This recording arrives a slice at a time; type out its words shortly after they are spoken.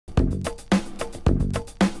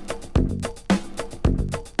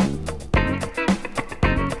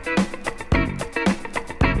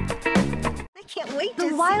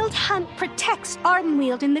Wild Hunt protects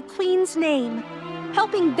Ardenweald in the Queen's name.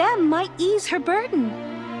 Helping them might ease her burden.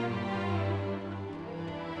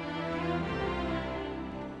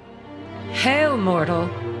 Hail, mortal.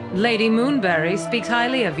 Lady Moonberry speaks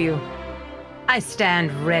highly of you. I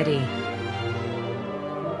stand ready.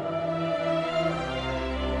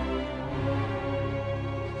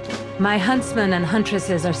 My huntsmen and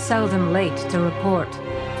huntresses are seldom late to report.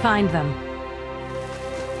 Find them.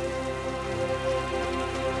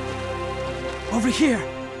 Over here,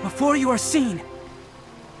 before you are seen.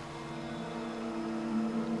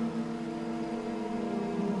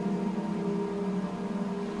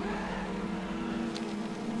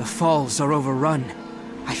 The falls are overrun.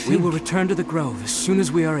 We will return to the grove as soon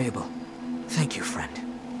as we are able. Thank you, friend.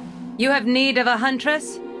 You have need of a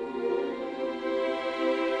huntress?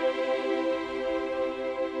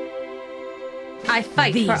 I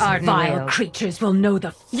fight for Ardenweald. These vile creatures will know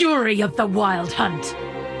the fury of the Wild Hunt.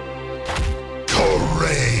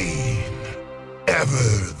 Corraine,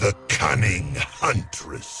 ever the cunning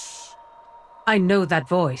huntress. I know that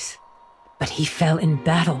voice, but he fell in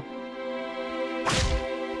battle.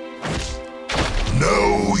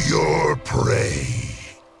 Know your prey.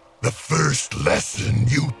 The first lesson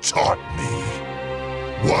you taught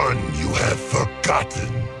me. One you have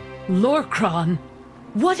forgotten. Lorcron,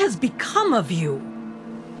 what has become of you?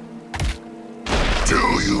 Do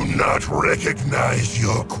you not recognize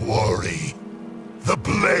your quarry? The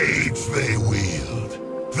blades they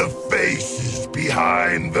wield. The faces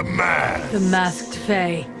behind the mask. The masked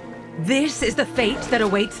Fae. This is the fate that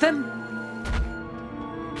awaits them?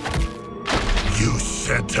 You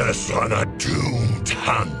sent us on a doomed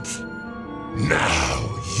hunt.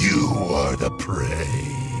 Now you are the prey.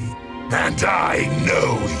 And I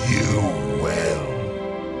know you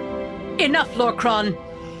well. Enough, Lorcron.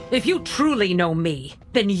 If you truly know me,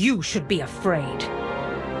 then you should be afraid.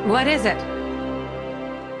 What is it?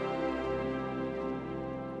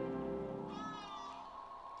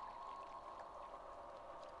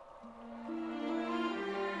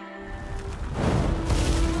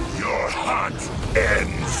 Your hunt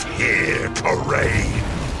ends here, Corraine.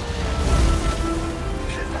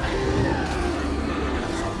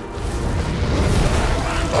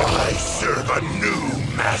 I serve a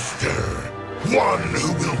new master. One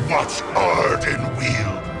who will watch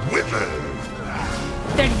Ardenweald wither.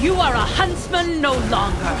 Then you are a huntsman no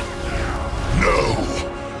longer. No,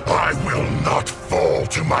 I will not fall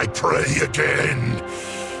to my prey again.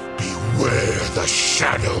 Beware the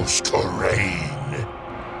shadows, Corraine.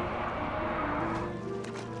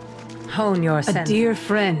 Hone your sense. A dear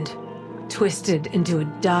friend, twisted into a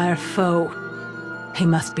dire foe. He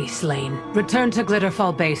must be slain. Return to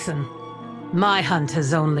Glitterfall Basin. My hunt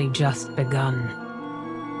has only just begun.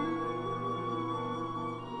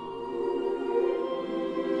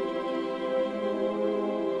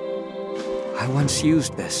 I once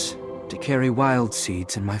used this to carry wild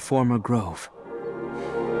seeds in my former grove.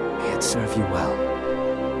 May it serve you well.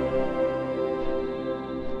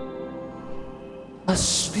 A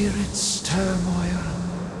spirit's turmoil,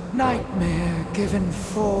 nightmare given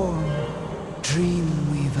form.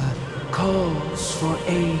 Dreamweaver calls for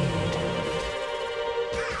aid.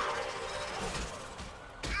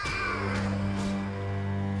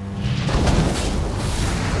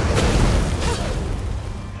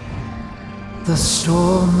 The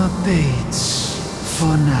storm abates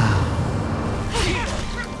for now.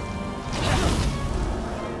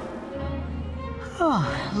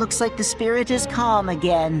 Oh, looks like the spirit is calm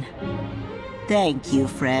again. Thank you,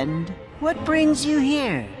 friend. What brings you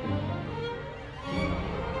here?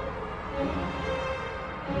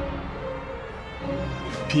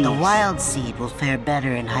 Peace. The wild seed will fare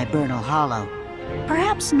better in Hibernal Hollow.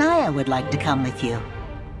 Perhaps Naya would like to come with you.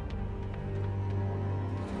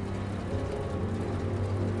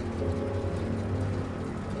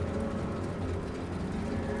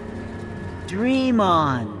 Dream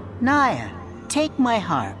on. Naya, take my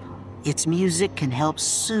harp. Its music can help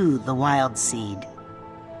soothe the wild seed.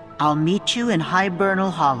 I'll meet you in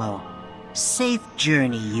Hibernal Hollow. Safe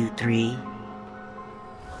journey, you three.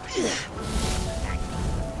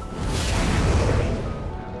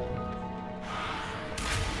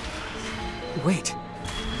 Wait,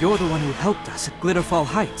 you're the one who helped us at Glitterfall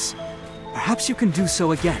Heights. Perhaps you can do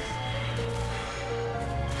so again.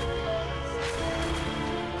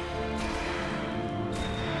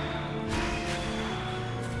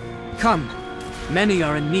 Come, many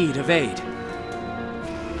are in need of aid.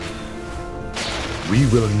 We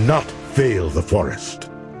will not fail the forest.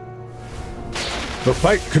 The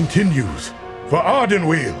fight continues for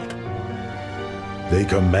Ardenweald. They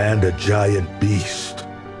command a giant beast,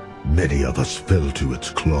 Many of us fell to its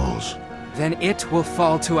claws. Then it will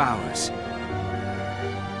fall to ours.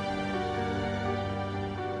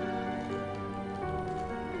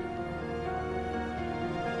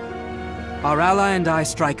 Our ally and I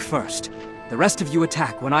strike first. The rest of you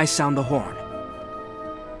attack when I sound the horn.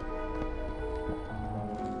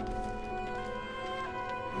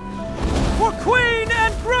 For Queen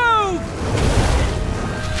and Grove!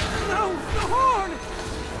 No, the horn!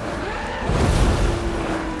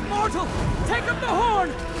 Mortal, take up the horn!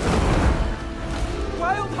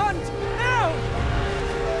 Wild Hunt, now!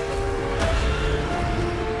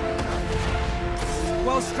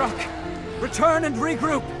 Well struck. Return and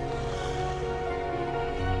regroup.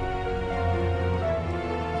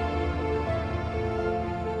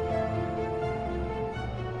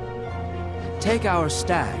 Take our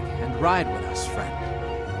stag and ride with us, friend.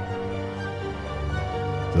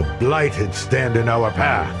 The Blighted stand in our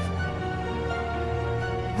path.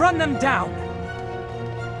 Run them down!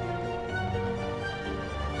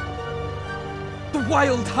 The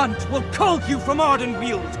Wild Hunt will cull you from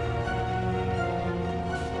Ardenweald!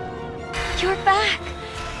 You're back!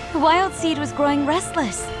 The Wild Seed was growing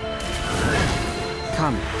restless.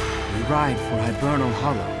 Come, we ride for Hibernal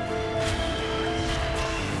Hollow.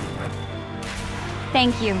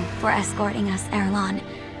 Thank you for escorting us, Erlon.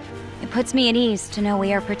 It puts me at ease to know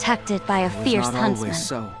we are protected by a fierce huntsman. Not always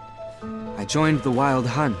so. I joined the Wild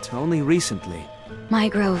Hunt only recently. My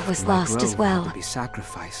grove was lost as well, Had to be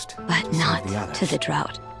sacrificed, but to not save the others. to the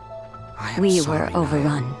drought. I am We sorry, were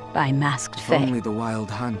overrun by masked If fae. only the Wild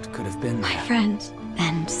Hunt could have been My there. friend,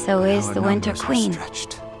 and so is Our the Winter numbers are Queen.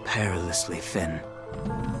 Stretched perilously thin.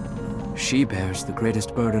 She bears the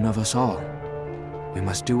greatest burden of us all. We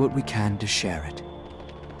must do what we can to share it.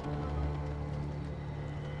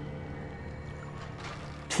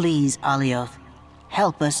 Please, Alioth,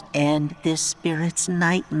 help us end this spirit's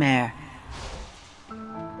nightmare.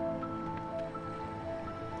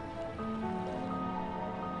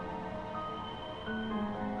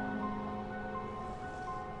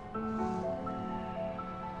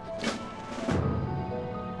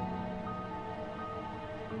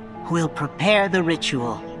 We'll prepare the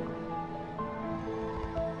ritual.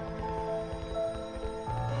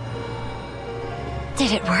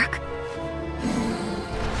 Did it work?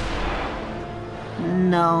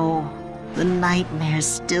 No, the nightmares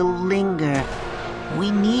still linger. We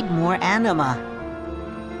need more anima.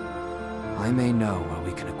 I may know where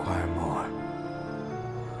we can